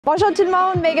Bonjour tout le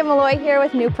monde, Megan Malloy here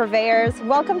with New Purveyors.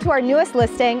 Welcome to our newest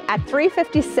listing at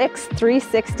 356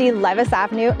 360 Levis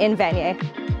Avenue in Vanier.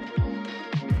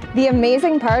 The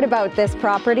amazing part about this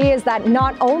property is that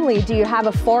not only do you have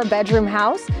a 4-bedroom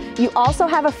house, you also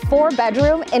have a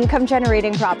 4-bedroom income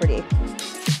generating property.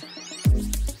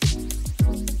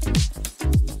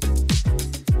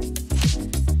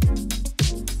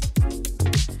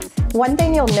 One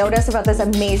thing you'll notice about this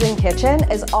amazing kitchen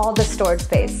is all the storage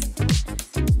space.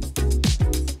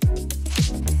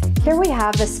 Here we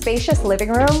have the spacious living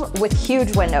room with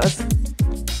huge windows.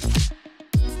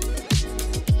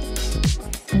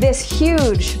 This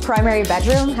huge primary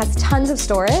bedroom has tons of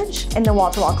storage in the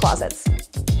wall-to-wall closets.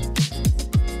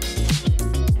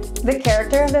 The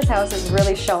character of this house is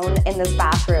really shown in this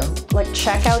bathroom. Like,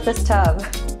 check out this tub.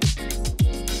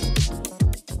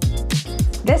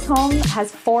 This home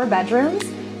has 4 bedrooms,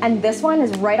 and this one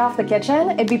is right off the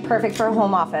kitchen. It'd be perfect for a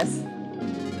home office.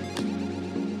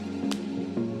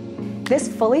 This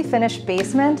fully finished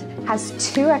basement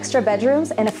has 2 extra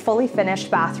bedrooms and a fully finished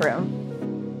bathroom.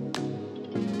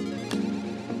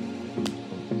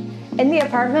 In the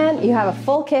apartment, you have a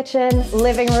full kitchen,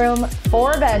 living room,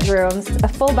 4 bedrooms, a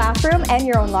full bathroom, and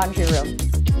your own laundry room.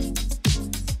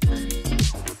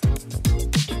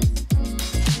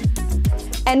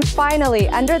 And finally,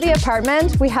 under the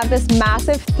apartment, we have this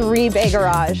massive 3-bay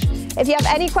garage. If you have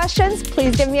any questions,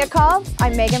 please give me a call.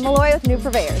 I'm Megan Malloy with New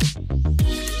Purveyors.